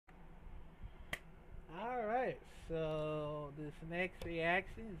this next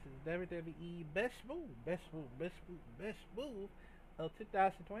reaction. This is WWE best move of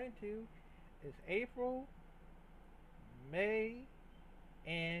 2022. It's April, May,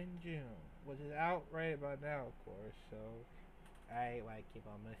 and June, which is out right about now, of course. So I ain't like keep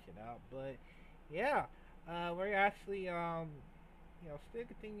on messing up, but yeah, we're actually still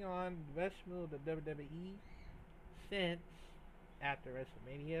continue on the best move of WWE since after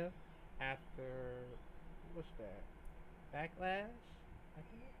WrestleMania, after what's that? Backlash, I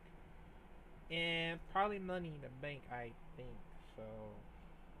think, and probably Money in the Bank, I think. So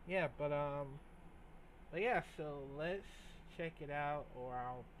yeah, but yeah. So let's check it out, or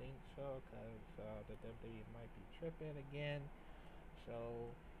I don't think so, cause the WWE might be tripping again. So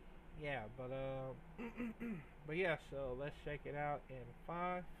yeah, but but yeah. So let's check it out in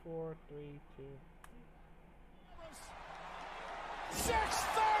 5, 4, 3, 2.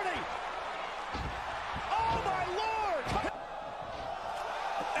 6:30. Oh my Lord!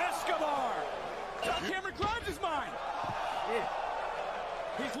 Escobar. Cameron Grimes' mind. Yeah.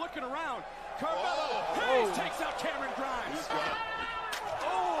 He's looking around. Carmelo Hayes takes out Cameron Grimes.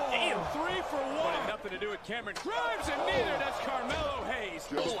 Oh, damn. 3 for 1. Had nothing to do with Cameron Grimes, and neither does Carmelo Hayes.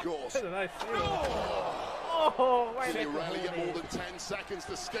 Just goes. That's a nice save. Oh, why You rarely get more than 10 seconds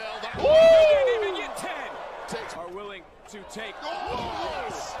to scale that. He didn't even get 10. Are willing to take. Oh,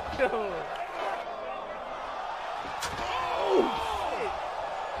 yes.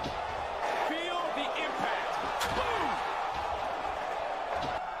 Feel the impact. Boom.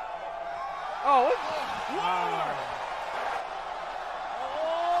 Oh, what? Wow.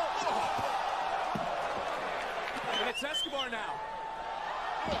 And it's Escobar now.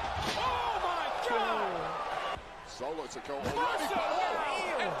 Oh my God! Solo to go already.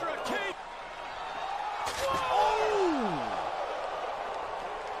 After a kick.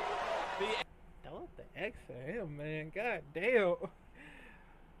 Don't the X for him, man. God damn.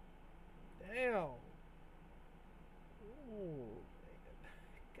 Damn. Ooh.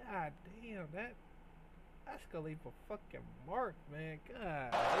 God damn. That's gonna leave a fucking mark, man.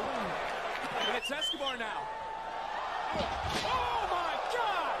 God. And it's Escobar now. Oh my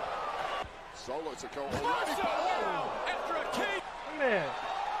God! Solo to go already. After a kick. Man.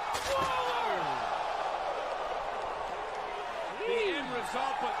 The end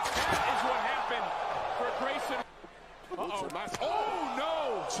result, but that is what happened for Grayson. Oh no!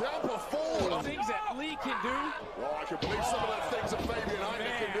 Ciampa forward. Things that Lee can do. Oh, I can believe some of the things that Fabian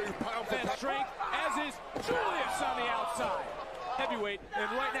Aichner can do. Pound for pound. Strength, as is Julius on the outside. Heavyweight,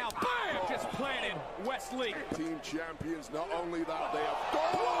 and right now, bam! Just planted Wesley. Team champions, not only that, they have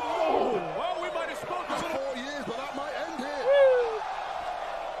gone. Well, we might have spoken a little. 4 years, but that might end here.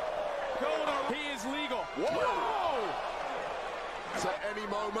 He is legal. Whoa! At any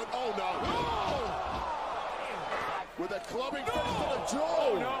moment. Oh no! With a clubbing fist to the jaw.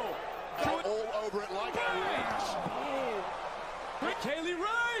 Oh no! All over it like a leech. Kaylee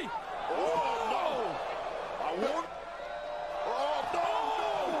Ray! Oh no! I won't. Oh no!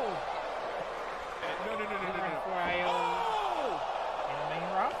 No. In the main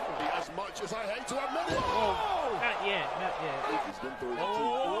roster. As much as I hate to admit it. Not yet. He's done through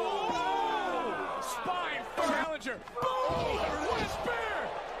Spine challenger. Boom! What a spear!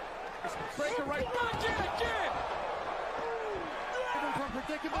 Breaker right back in again.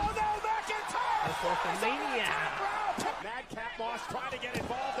 Oh no, McIntyre! That's WrestleMania. Madcap Moss trying to get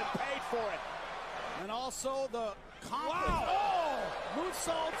involved and paid for it. And also the confidence. Wow! Oh!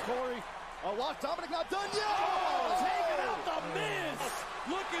 Moonsault, Corey. A lot. Dominic not done yet. Oh, taking out the Miz.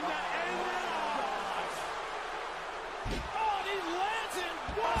 Looking to end it off. Oh, and he lands it.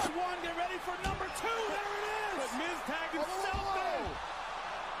 Watch one. Get ready for number 2. There it is. But Miz tagged himself in.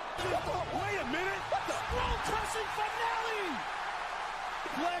 Wait a minute. Skull-crushing finale.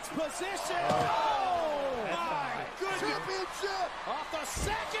 Flex position. Oh, my goodness. Championship. Off the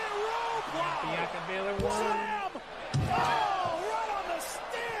second rope. Wow. Bianca Belair won. Slam. Oh, right on the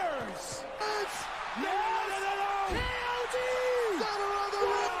stairs. No. KOD. Center on the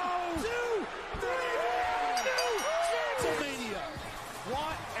ring. 2, 3, 2. WrestleMania.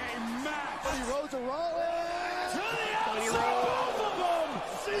 What a match. Cody Rhodes and Rollins. To the outside. Both of them.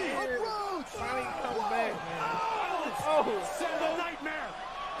 Rhodes. Finally comes back, man. Oh, send the nightmare.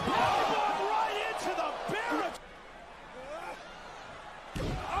 Powerbomb right into the barricade.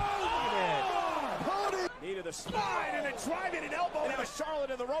 Knee to the spine and then driving an elbow. Now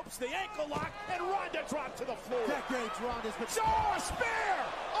Charlotte in the ropes, the ankle lock, and Ronda dropped to the floor. Decades Ronda's been. Oh, a spear!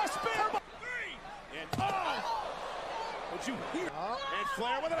 A spear! And would you hear? And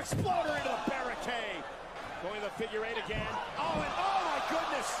Flair with an exploder into the barricade. Going to the figure 8 again. Oh, and oh my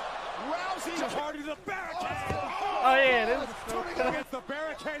goodness! Rousey charging the barricade. Oh yeah, this is Turning against the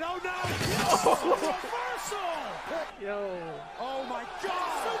barricade. Oh no! Reversal! yo. Oh my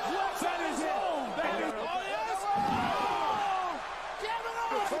God! That is it! That is oh yes! Oh! Give it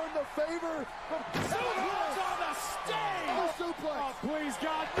up! Return the favor. Suplex on the stage! Oh, suplex. Oh please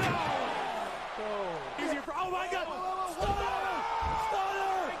God, no! Easier for oh my God! Stunner!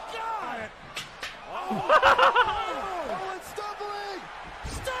 Stunner! Got it! Oh, it's stumbling.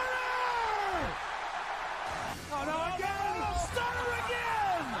 Stunner! Oh no, again! Stunner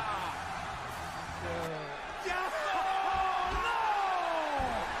again! Yeah! Oh no!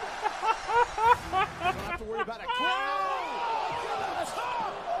 Don't have to worry about a crowd.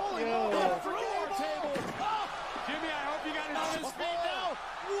 Holy moly, the floor table. Jimmy, I hope you got it on his feet now.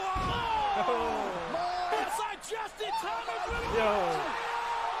 Oh. Whoa! Inside just in time. Yo.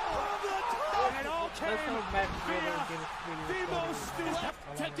 And it all came Let's hope Matt Riddle via get his the most stupid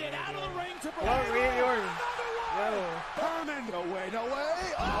to get out of the ring to Oh, provide Randy Orton. Yo. Herman. No way, no way.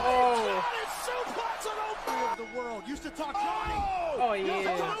 Oh. Suplex on of the world. Used to talk Johnny. Oh yeah.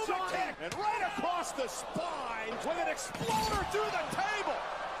 Kick. And right across the spine with an exploder through the table.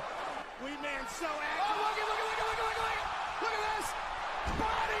 We man so active. Oh, look at this.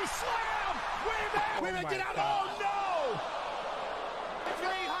 Body slam. We man get out. God. Oh no.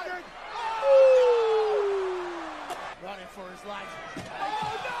 300. Oh, no. Running for his life.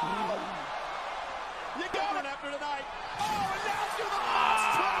 Oh no. You got it after tonight. Oh, and now to the last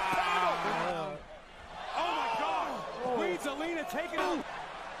table. Oh my God. Queen Zelina taking it.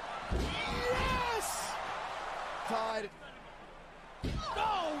 Yes. Tied.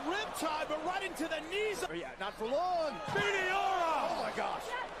 No, riptide, but right into the knees. Yeah, not for long. Meteora. Oh my gosh.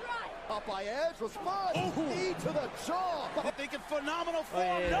 Up by Edge was fun. Knee to the jaw. Thinking phenomenal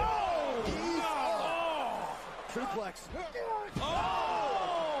form. yeah. No. Suplex.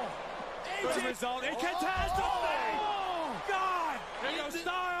 Oh. Good result. Incantastic. Oh God. There goes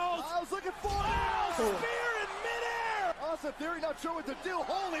Styles. I was looking for Oh, spear in midair. Austin Theory not sure what to do.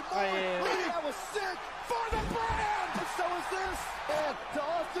 Holy moly. yeah. That was sick. For the brand. And so is this. And to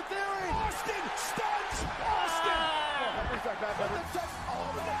Austin Theory. Austin stuns. Austin. Brings back back. Oh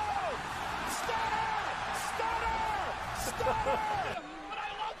no. Stunner.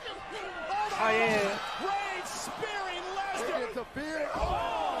 Oh yeah. Reigns spearing They Lesnar. interfere.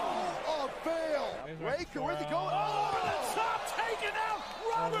 Oh, fail. Ray, where's he going? Over the top, taken out.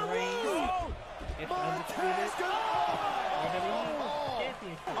 Robert Reigns. Roode. It's Montez. undisputed WWE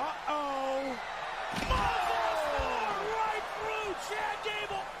Championship. Uh-oh. Right through Chad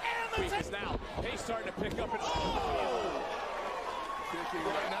Gable and the now. Pace starting to pick up. Kicking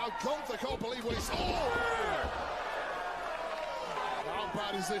right now. Gunther can't believe what he saw. How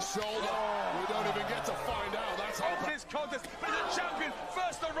bad is this shoulder? We don't even get to find out. That's how bad. This contest is a champion.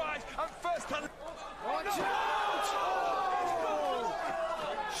 First to rise and first to... Watch out!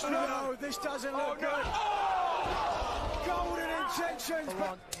 No, this doesn't look good. Golden intentions.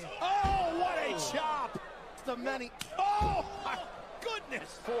 Oh, what a chop. The many. Oh, my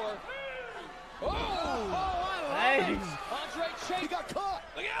goodness. Nice. Andre Chase. He got caught.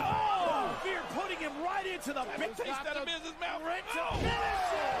 Look out. Oh, fear putting him right into the big taste out of his mouth. Right to finish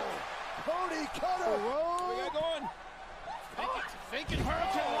it. Cody Cutter. We got going. Thinking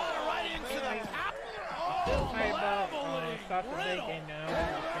Hurricane Water right into the top. Oh, Sorry about leveling. stop the Riddle. bacon now.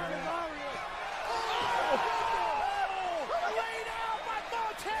 Laid out by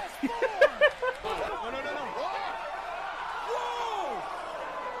Montez Ford. No. Whoa.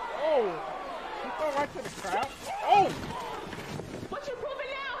 Oh. He fell right to the crowd. Oh. What you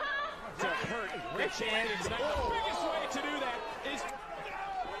proving now, huh? Rich Andrews. The biggest way to do that is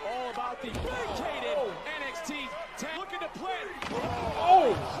all about the vacated NXT looking to play.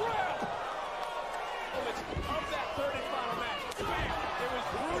 Oh. Crap. Of that third and final match. Bam. It was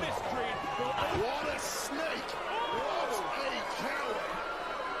Brutus Creed. What a snake. What a coward.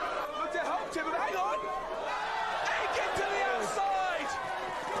 Look to help Tim. Hang on. Hey, get to the outside.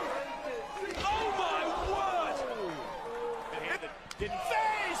 Oh my word. Didn't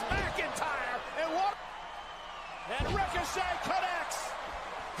phase McIntyre. And what? And Ricochet connects.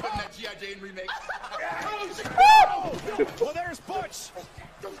 Couldn't that G.I. Jane remake? Well, there's Butch.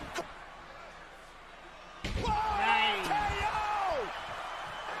 Nice. KO.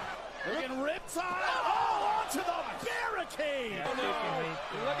 Looking Riptide. Oh, onto the barricade. Yeah,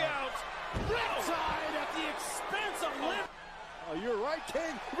 Look out. Riptide at the expense of Liv. Oh, you're right,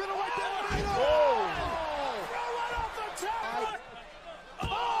 King. You're gonna right down. Throw right off the top.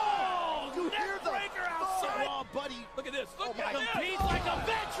 Oh, You hear the neckbreaker outside. Oh, buddy. Look at this. Look at him. He's like a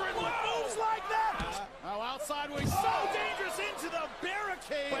veteran with moves like that. Oh, outside way. So dangerous into the barricade.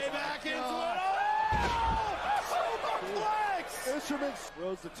 cage. Way back into it. Superplex! Instruments.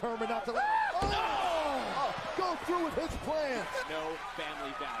 Rose determined not to let go through with his plan. No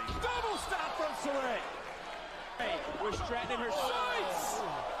family value. Double stop from Saray. Hey, we're Stratton in her sights.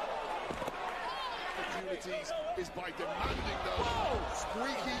 Opportunities is by demanding those.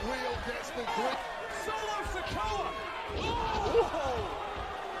 Squeaky wheel gets the grip. Solo Sikoa.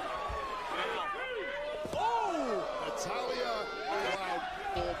 Natalia allowed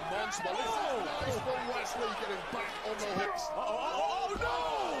for months. Well, this is nice from Wesley getting back on the hooks. Oh, no!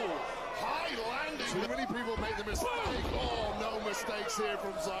 High landing. Too many people make the mistake. Oh, no mistakes here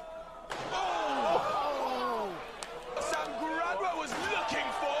from Zach. Sangrado was looking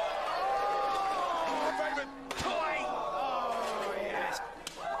for. Favorite toy. Oh, yes.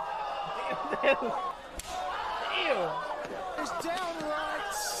 Ew. It's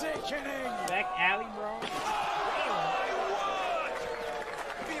downright sickening. Back alley, bro.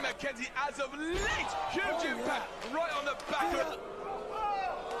 McKenzie as of late, huge impact right on the back of.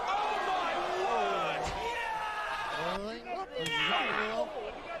 Oh my word!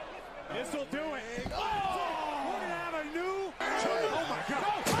 This will do it. Oh, we're gonna have a new. Oh my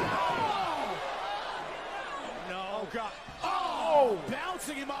God! No, oh God! Oh,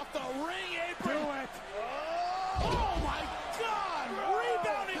 bouncing him off the ring apron. Do it! Oh my God!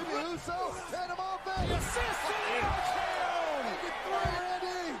 Rebounding. Uso, set him off back. Assist in the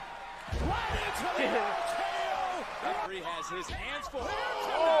right into the RKO! Referee has his hands full.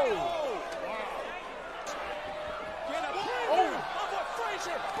 Get a preview of what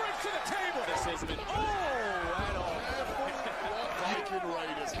Frazier brings to the table. This isn't at all. Viking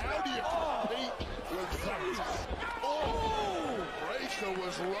Raiders, how do you compete with that? Rachel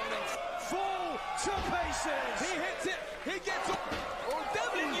was running Full to paces. He hits it. He gets it.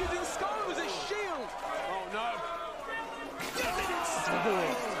 Devlin using Scarlet as a shield. Oh no.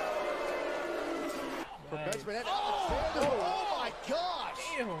 Benjamin and Alexander. Oh my gosh!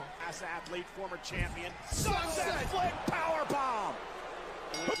 Ew. As athlete, former champion. Sunset Flip powerbomb.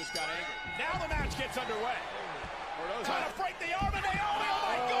 Just got angry. Now the match gets underway. Trying to break the arm of Naomi. Oh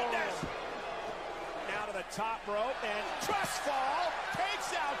my goodness! Now to the top rope and trust fall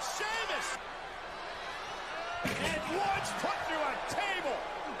takes out Sheamus. And Woods put through a table.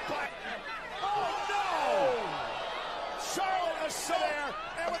 But oh no! Charlotte was there,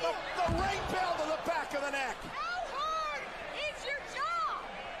 and with the ring bell to the back of the neck. How hard is your job?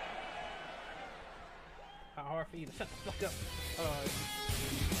 How hard for you to shut the fuck up.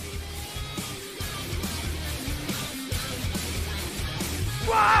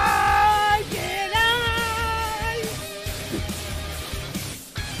 Why did I?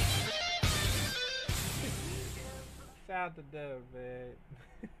 Shout to Dub, man.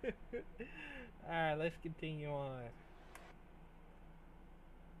 Alright, let's continue on.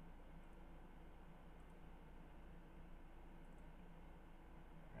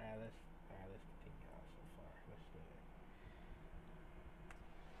 Let's continue on so far. Let's do it.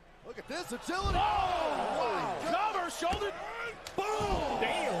 Look at this agility. Oh, wow. Cover, shoulder. Boom.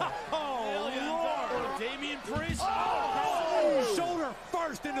 Damn. Oh, Lord. Damian Priest. Oh. Shoulder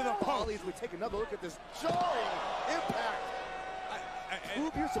first into the post. As we take another look at this jarring impact.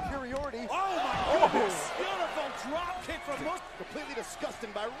 Prove your superiority. Oh, my goodness. Beautiful drop kick from Moose. Completely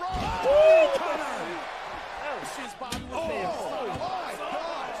disgusting by Raw. Oh, She's Bobby with Oh this. my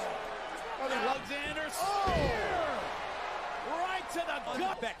gosh. Alexander spear. Right to the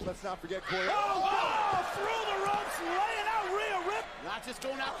gut. Let's not forget Corey. Oh, through the ropes, laying out Rhea Rip. Not just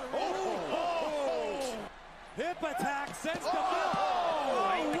going after Rhea. Oh. Hip attack sends the middle.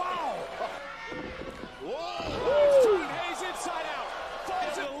 Oh, wow. Whoa. Hayes inside out.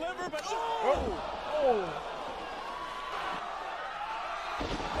 Falls to the liver, but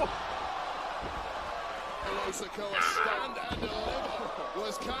Sikoa stand and deliver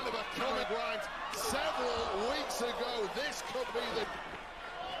was kind of a comic rhyme several weeks ago. This could be the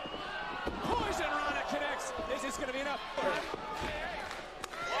Poison Rana connects. This is going to be enough.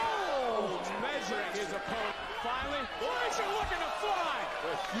 Oh, measuring his opponent. Finally, Frazier looking to fly.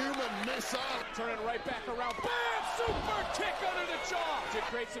 The human missile. Turning right back around. Bam! Super kick under the jaw to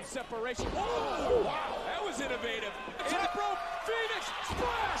create some separation. Oh, wow. That was innovative. Top rope. Phoenix.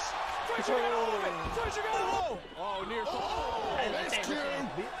 Splash. Frazier got all of it. Frazier got all. Oh, near fall. SQ.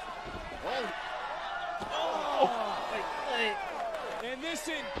 And this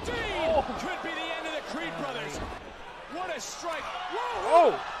indeed could be the end of the Creed brothers. What a strike.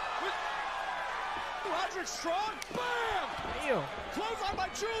 Whoa. Roderick Strong. Bam. Damn. Close on by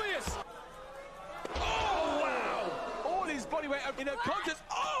Julius. Oh, wow. All his body weight in a contest.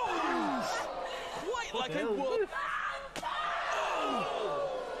 Oh, quite like a wolf. Oh.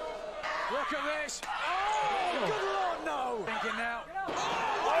 Look at this. Oh, good Lord, no. Thinking now.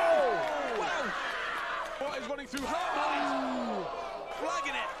 Oh! Wow. What is running through her mind?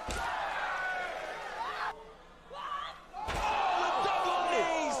 Flagging it. Oh, the double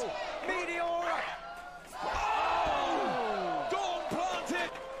knees. Meteora. Oh! Dawn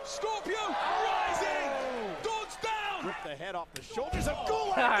planted. Scorpio rising. Dawn's down. Rip the head off the shoulders of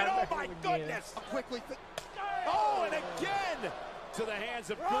Gulak, and oh my goodness! Quickly, oh, and again to the hands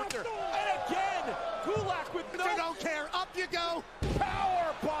of Gunther, and again Gulak with no. Don't care. Up you go.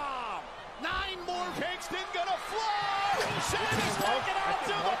 Power bomb. 9 more. Kingston gonna fly. Sheamus taking out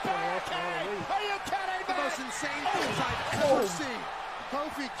to the backhand. Are you kidding me? The most insane things I've ever seen.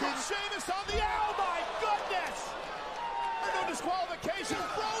 Kofi King. Sheamus on the owl. My goodness. No disqualification.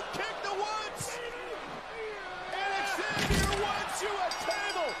 Road kick to Woods. Xavier Woods you a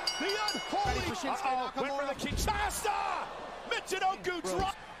table. The unholy. Went for the Kinshasa. Michinoku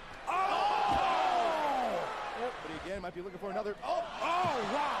drop. Oh! But again, might be looking for another. Oh,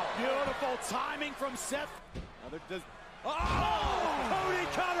 wow. Beautiful timing from Seth. Another does. Oh! Cody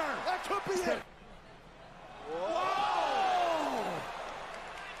Cutter. That could be it. Whoa!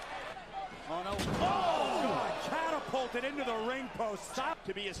 Oh, no. Oh! God. Catapulted into the ring post. Stop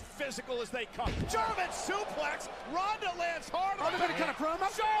to be as physical as they come. German suplex. Ronda lands hard. Oh, they're kind of promo.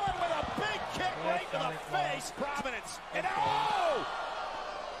 Charlotte with a big kick right to the face. Prominence. And oh!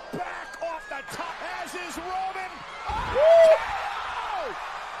 Back off the top, as is Roman. Oh!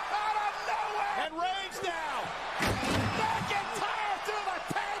 Out of nowhere! And Reigns now. McIntyre through the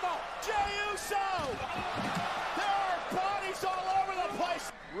table. Jey Uso. There are bodies all over the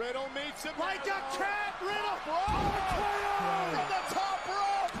place. Riddle meets him like a cat. Riddle. Oh! From the top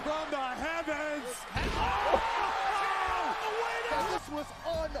rope. From the heavens. This was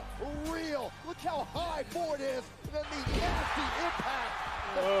unreal. Look how high Ford is. And then the nasty impact.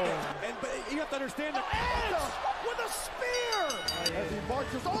 But you have to understand the Edge with a spear as he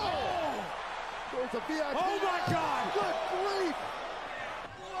marches. There's a VIP. Oh my God! Good grief!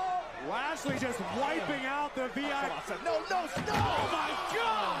 Lashley just wiping out the VIP. No! Oh my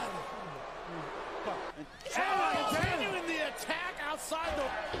God! Continuing the attack outside the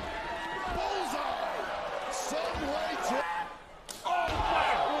bullseye. Some way to. Oh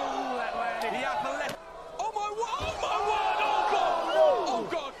wow! That landed. The upper left. Oh my word! Oh God! Oh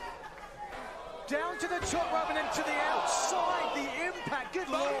God! Down to the top rope and then to the outside. The impact. Good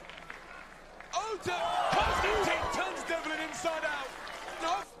Lord. Oda Constantine turns Devlin inside out.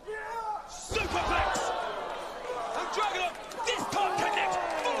 No. Superplex. And Dragunov this time connects.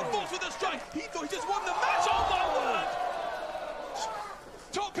 Full force with a strike. He thought he just won the match. Oh my word!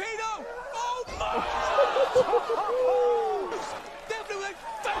 Torpedo. Oh my word! Devlin with a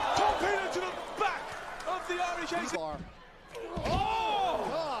fake torpedo to the back of the Irish Ace. Oh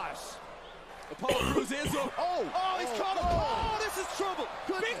gosh! Apollo Crews is up. Oh, he's caught him. Oh, this is trouble.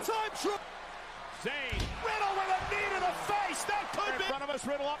 Big time trouble. Zayn. Riddle with a knee to the face. That could be in front of us.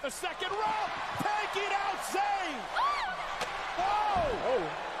 Riddle off the second row. Taking out Zayn. Oh!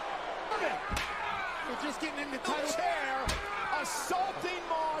 We're just getting into the chair. Assaulting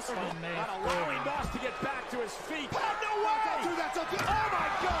Moss. Not allowing Moss to get back to his feet. Oh, no way! Oh my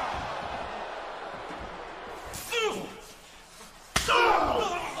God!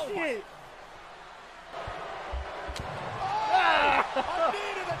 A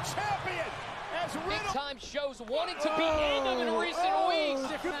knee to the champion as Riddle. Big time shows wanting to be in them in recent weeks.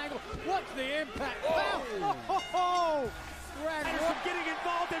 Different angle. What's the impact? Anderson getting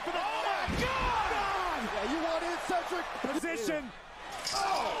involved in for the. Oh my God! Yeah, you want eccentric Position.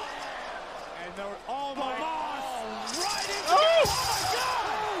 And they're all my Moss. Right into. Oh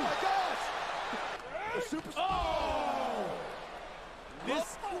my gosh! The super. This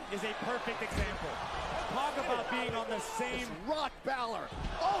is a perfect example. Talk about being on the same. Rock Balor.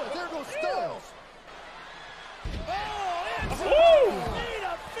 Oh, and there goes Styles. Knee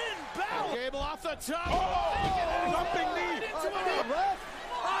to Finn Balor. Gable off the top. Jumping knee.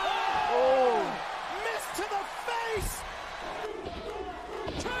 Missed to the face.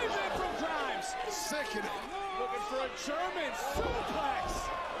 Turns from Grimes. Sickening. Looking for a German suplex.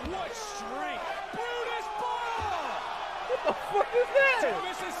 What strength. Brutus ball. What the fuck is that?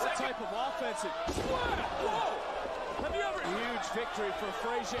 What type of offense? Whoa. Have you ever? Huge victory for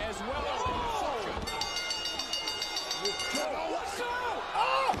Frazier as well. What's up?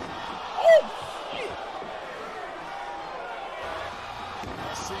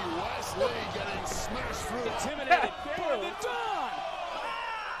 See Wesley getting smashed through. Intimidated by the Dawn.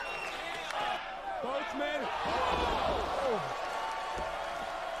 Both men.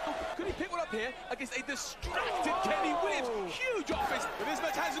 Could he pick one up here against a distracted Kenny Williams? Huge offense, but this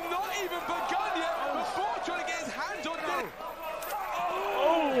match has not even begun yet. Before trying to get his hands on it.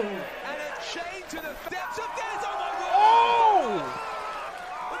 Oh! And a chain to the depths of Dennis. Oh my word! Oh!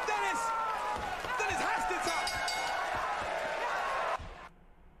 But Dennis has to tap.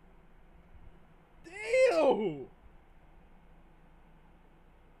 Damn!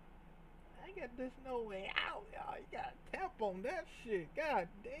 There's no way out, y'all. You gotta tap on that shit. God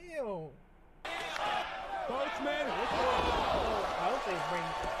damn. Both men. I hope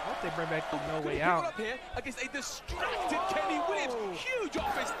they bring back the no way out. Up here against a distracted Kenny Williams. Huge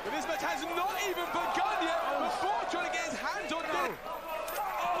offense, but this match has not even begun yet. Before trying to get his hands on it.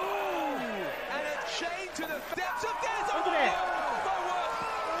 Oh! And a chain to the depths of Dennis. Look at that.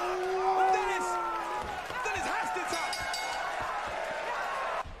 Dennis has to tap.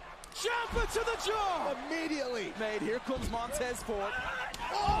 Jumper to the jaw. Immediately made. Here comes Montez Ford.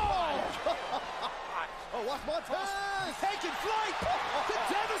 Oh, oh, watch Montez taking flight. The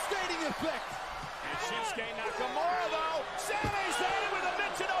devastating effect. And Shinsuke Nakamura, though. Sami's in with a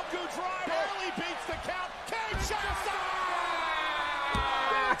Michinoku driver. Barely beats the count. Cage shot aside.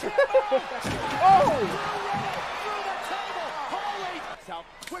 Oh! Through the table. Holy.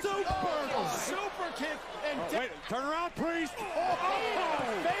 Super kick. And wait, turn around, Priest.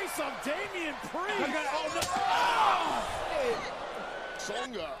 Face of Damian Priest.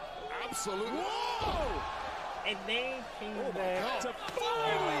 Songa, absolutely. Whoa! And they came back To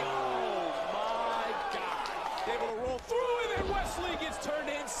finally, oh my God. Able to roll through, and then Wesley gets turned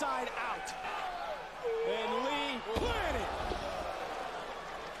inside out. And Lee planted.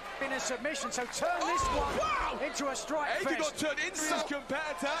 In a submission, so turn this one into a strike Adrian got fest. turned inside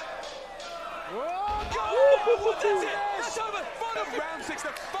competitor. Oh, That's it. That's over. Final round 6, the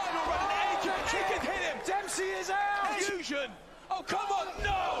final round. Adrian, he can hit him. Dempsey is out. Fusion. Oh, come on.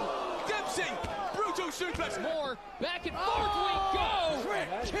 No. Dempsey. Brutal suplex. More. Back and forth we go. Quick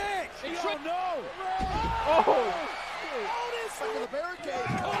kick. Oh, no. Oh! Otis into the barricade.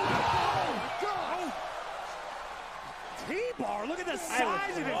 Oh, T-bar, look at the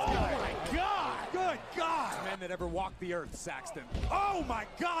size of this guy. Oh, my God. Good God. Men that ever walked the earth, Saxton. Oh, my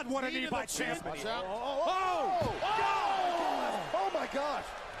God, what a knee by Champion. Watch out. Oh, Oh my gosh.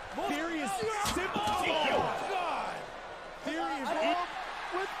 Theory is simple. oh, God. Theory is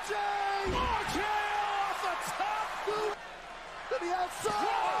With Jay. Jay off the top. To the outside.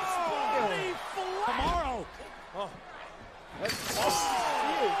 Body flat. tomorrow.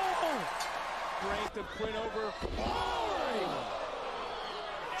 Strength to print over.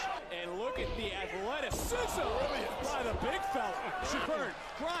 And look at the athleticism by the big fella. Superb.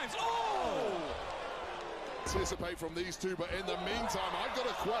 Grimes. Oh! Anticipate from these two, but in the meantime, I've got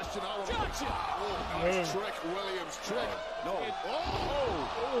a question. I want to Gotcha. Oh, nice trick, Williams. Trick. No.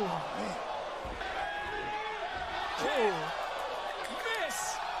 Miss.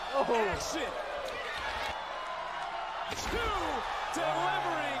 Oh! Action. 2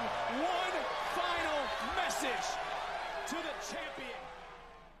 delivering one final message to the champion.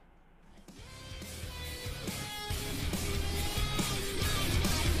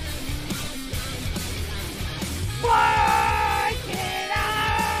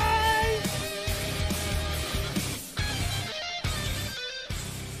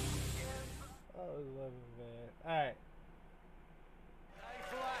 Alright.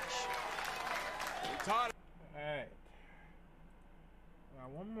 Todd. Alright. Got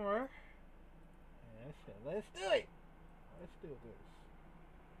one more. And that's it. Let's do it. Let's do this.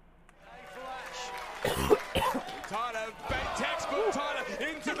 Tada, textbook Tada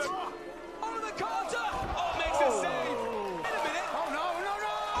into the on the counter. Oh, makes a save. Wait a minute. Oh, no.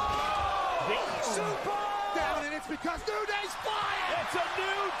 Super. Down, and it's because New Day's flying. It's a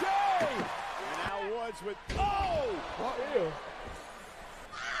new day. And now Woods with Ew.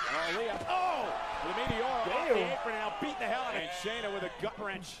 Leah. The meteor off the apron now beating the hell out of it. And Shayna with a gut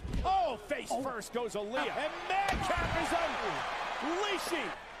wrench. Face first goes Aaliyah. And Madcap is unleashing.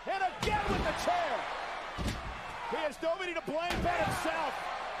 And again with the chair. He has nobody to blame but himself.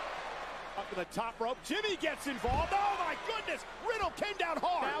 Up to the top rope. Jimmy gets involved. Oh my goodness. Riddle came down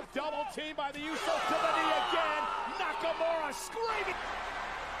hard. Now double teamed by the Usos to the knee again. Nakamura screaming.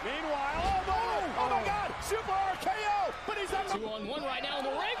 Meanwhile, oh my God, Super RKO, but he's on 2-on-1 right now in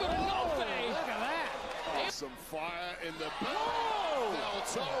the ring with no face. Look at that. Some fire in the back. Del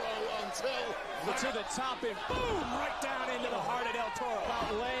Toro until To the top and boom, right down into the heart of Del Toro.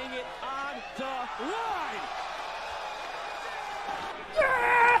 About laying it on the line.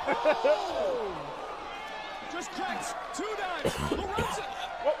 Just cracks 2 dimes. Lorenzo.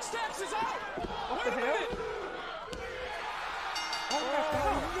 Stacks is out. Wait a minute. Oh,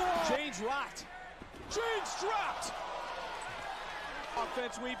 no. Jane's rocked. Jane's dropped.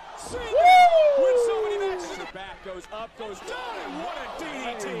 Offense we've seen win so many matches. The back goes up, goes down, and what a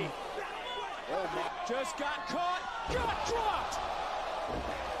DDT. Oh my. Just got caught, got dropped.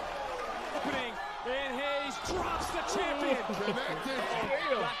 Opening, and Hayes drops the champion. Connected.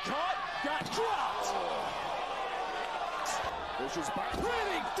 Got caught, got dropped. Pushes back.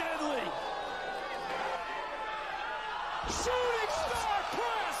 Pretty deadly. Shooting star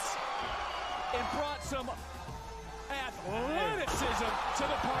press. And brought some athleticism to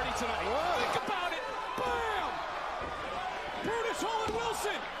the party tonight. Think about it. Bam! Brutus Hall and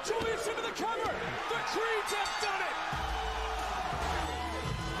Wilson. Julius into the cover. The Creeds have done it.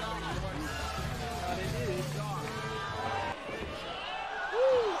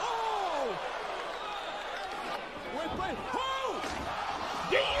 Oh! Wait, wait. Oh!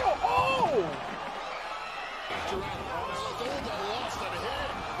 Damn! Oh!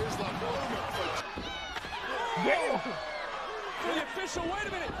 Damn! The official, wait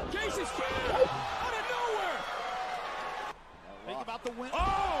a minute. Casey's out of nowhere. Think about the win.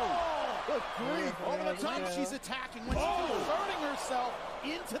 Oh! Good grief. All the time she's attacking when she's inserting herself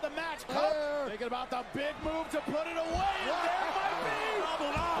into the match. Thinking about the big move to put it away. And there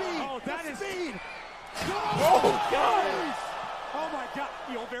might be. Oh, that is speed. Oh, God! Oh, my God.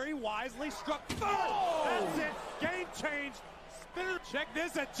 Heel very wisely struck third. That's it. Game change. Spinner. Check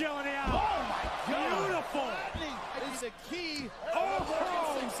this agility out. Oh, my God. Beautiful. Is a key.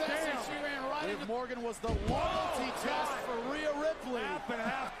 Success. And she ran right into Morgan was the loyalty test for Rhea Ripley. Half and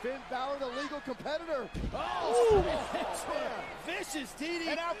half. Finn Balor, the legal competitor. Oh, vicious DDT.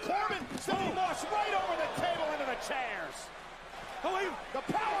 And now Corbin sending Moss right over the table into the chairs. Oh, the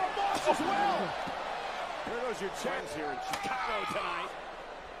power of Moss as well. There goes your chance here in Chicago tonight.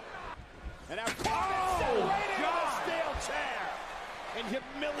 And now Corbin sent right into the steel chair. In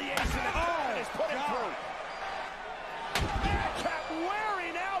humiliation, the Corbin is putting through. Madcap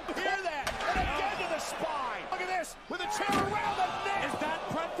wearing out. Hear that? And again to the spine. Look at this with a chair around the neck. Is that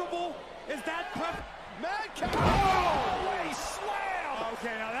preferable? Is that preferable? Madcap. Oh, what a slam.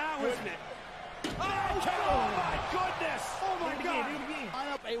 Okay, now that was it. Oh, my goodness. Oh, my God. Line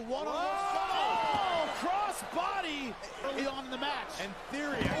up a one-on-one cross-body early on in the match. And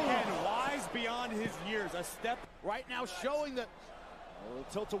Theory, again, wise beyond his years. A step right now showing that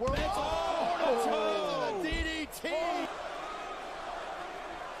tilt-a-whirl. The DDT.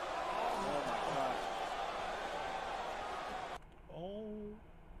 Oh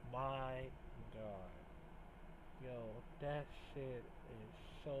my God. Yo, that shit is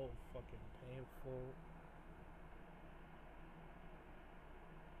so fucking painful.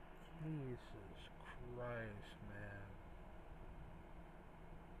 Jesus Christ, man.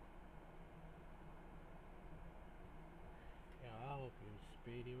 Yo, I hope you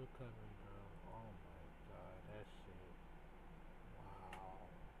speedy recovery, bro. Oh my God, that shit. Wow.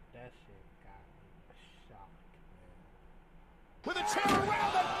 That shit got me shocked, man. With a chair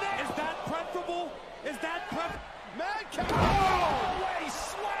around the neck. Is that preferable? Is that preferable? Madcap. Oh, what a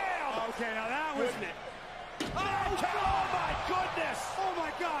slam. Okay, now that was it. Oh, my goodness. Oh,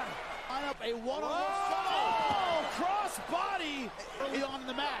 my God. Line up a one-on-one cross-body early on in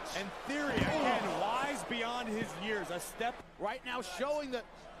the match. And Theory, again, wise beyond his years. A step right now showing that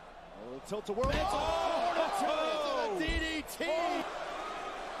tilt-a-whirl. The DDT.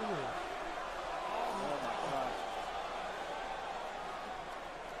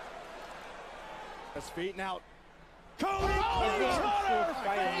 His feet now. Cody Cutter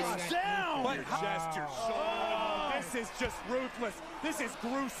face down. But gesture. This is just ruthless. This is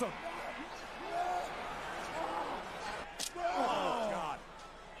gruesome. Oh, God.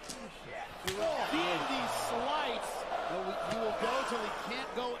 Seeing these slights, you will go till he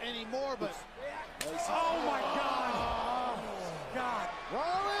can't go anymore, but... Oh, my God. God.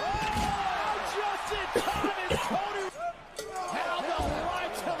 Just in time is Cody. Held the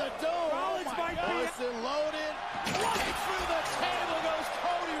right to the dome. Rollins might be loaded. Right through the table goes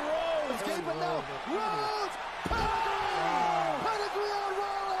Cody Rhodes. Escaping now. Rhodes. Pedigree on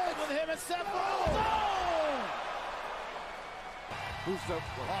Rollins. With him and Seth Rollins. Oh! Who's the... Wait.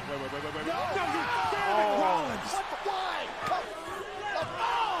 No, you damn it, Rollins. Why?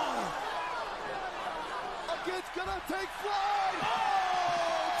 Oh! It's gonna take flight. Oh!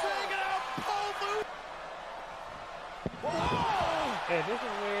 Take it out, pole move. Hey, this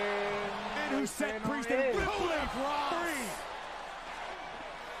is where... And who set Priest and Ripley free.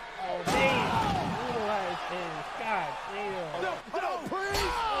 Oh, damn. Brutalized him. God damn. No, Priest.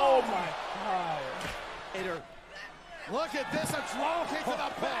 Oh, my God. Look at this. A drop kick to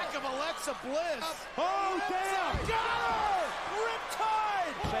the back of Alexa Bliss. Oh, damn. Got her. Ripped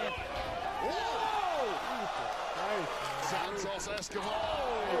saying, Santos Escobar,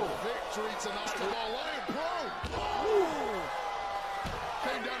 victory tonight. Escobar laying prone.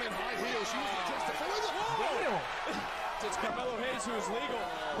 Came down in high heels. She was just a It's Carmelo Hayes who is legal.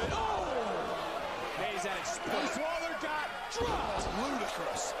 But, Hayes at exposed. Waller got dropped. That's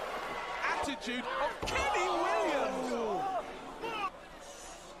ludicrous. Attitude of Kenny Williams.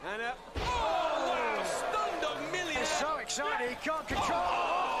 And wow, stunned a million. so excited he can't control.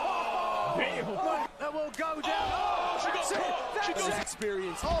 That will go down. She got caught. She goes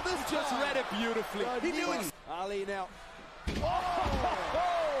experience. Oh, this just read it beautifully. He knew it. Ali now.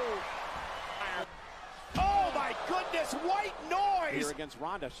 Oh my goodness, white noise! Here against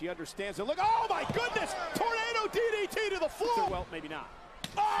Ronda, she understands it. Look, oh my goodness! Tornado DDT to the floor! Well, maybe not.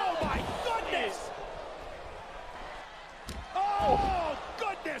 Oh my goodness! Oh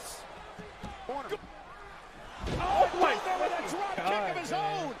goodness! Oh, right there with a drop kick of his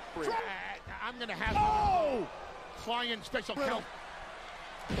own! I'm going to have flying in special count.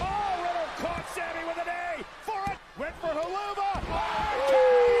 Oh, Riddle caught Sammy with an A for it. Went for Helluva.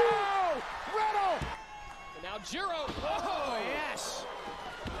 Oh, Riddle. And now Jiro. Oh, yes.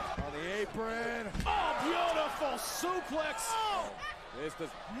 On the apron. Oh, beautiful suplex. Oh. This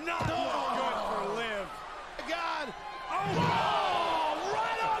does not look good for Liv. God. Oh,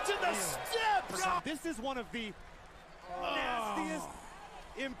 right onto the steps. This is one of the nastiest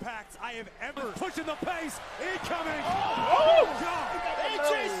impacts I have ever pushing the pace. Incoming. Oh, God.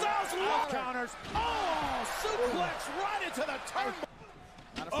 AJ Styles counters. Oh, suplex right into the turn.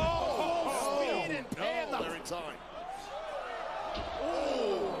 Speed and pan. They're in time.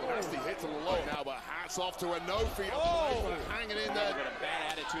 Oh, nasty hit to the low now, but hats off to Inofi. Hanging in there. Got a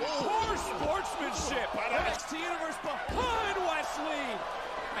bad attitude. Poor sportsmanship. NXT Universe behind Wesley.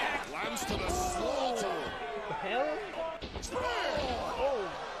 Lands to the slaughter. Hell?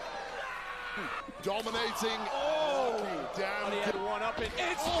 Dominating. Damn. He had one up and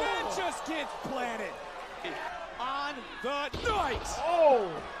it's just gets planted on the night.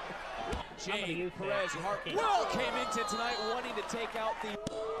 Jane Perez Hartwell came into tonight wanting to take out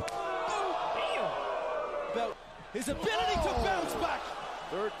his ability to bounce back.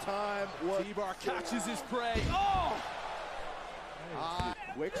 Third time. T-Bar catches his prey.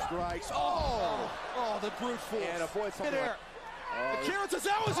 Quick strikes. The brute force. And avoids something there. Akira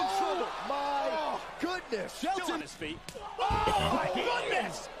Tozawa's in trouble. My goodness. Still on his feet. Oh, my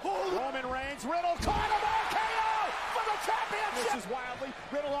goodness. Roman Reigns, Riddle, caught him. KO for the championship. This is wildly.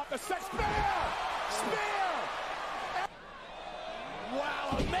 Riddle off the set. Spear.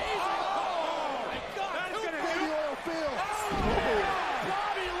 Wow, amazing. Oh, my God. That is going to hit the oil field.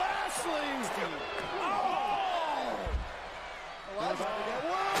 Bobby Lashley. About to get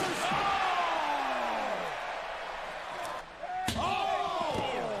worse.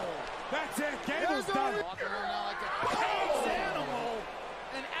 That's it. Gable's done. Walking around now like a Pigs animal.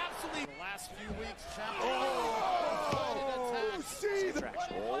 and absolutely the last few weeks.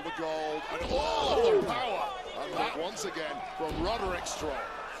 All the gold and all of the power. And that once again from Roderick Strong.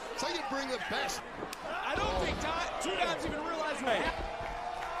 So you bring the best. I don't think two guys even realize what happened.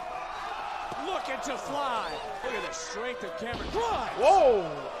 Looking to fly. Look at the strength of Cameron Grimes. Whoa!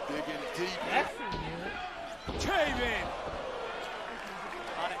 Digging deep. That's new. Cave in.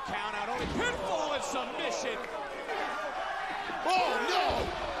 On a count out. Only pinfall and submission. Oh no!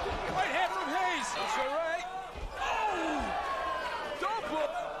 Right hand from Hayes. That's all right. Double.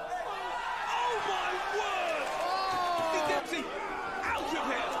 Oh my word. He gets it out of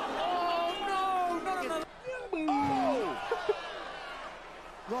him.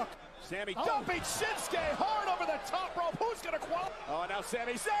 Look, Sammy dumping Shinsuke hard over the top rope. Who's going to qualify? Oh, now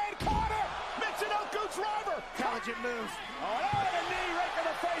Sami Zayn, Carter, Michinoku driver. Intelligent moves. Oh, and a knee right to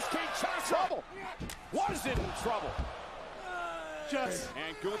the face. Kinshasa. Trouble. Was in trouble.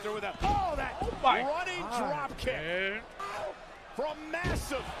 And Gunther with a running drop kick. From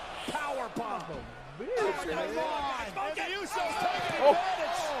massive power bomb. And the Usos taking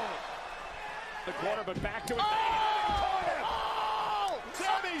advantage. The corner, but back to it.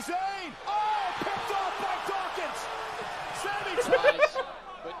 Sami Zayn! Picked off by Dawkins! Sami tries,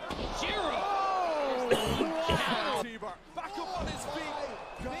 But Jiro. T-Bar back up on his feet.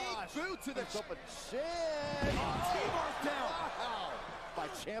 Big boot to the chin. T-Bar's down. By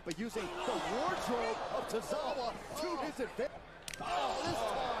Ciampa using the wardrobe of Tozawa to his advantage. This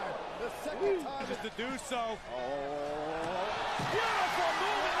time, the second time is to do so. Beautiful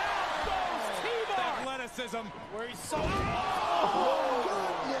move, and out goes T-Bar. Athleticism, where he's so.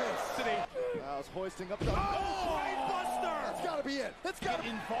 Now hoisting up the Buster. That's got to be it. That's got to be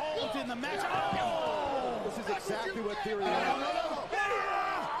involved in the match. This is exactly what Theory.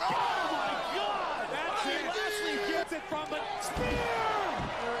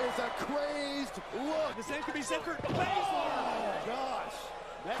 was a crazed look. The same could be said for Baszler. Oh, gosh.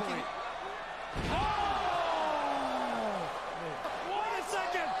 That can... Wait a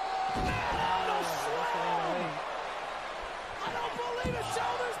second. I don't believe it.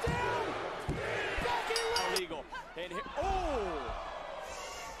 Shoulders down. Becky Lynch. Illegal. And here,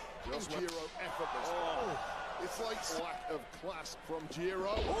 Just Giro effortless. It's like lack of class from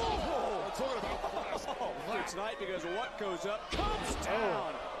Giro. I'm talking about class. tonight because what goes up comes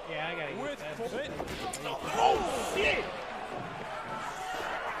down. Yeah, I gotta With get that. oh shit!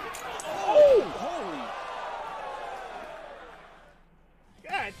 Oh, holy!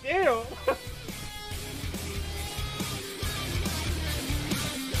 God damn!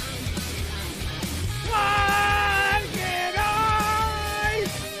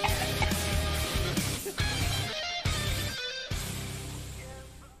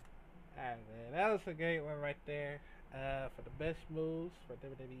 That was a great one right there. For the best moves for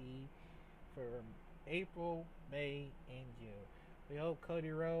WWE for April, May, and June. We hope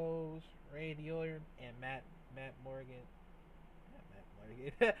Cody Rhodes, Randy Orton, and Matt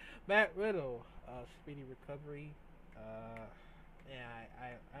Matt Riddle, speedy recovery. Yeah,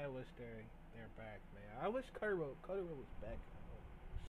 I wish they're back, man. I wish Cody Rhodes was back.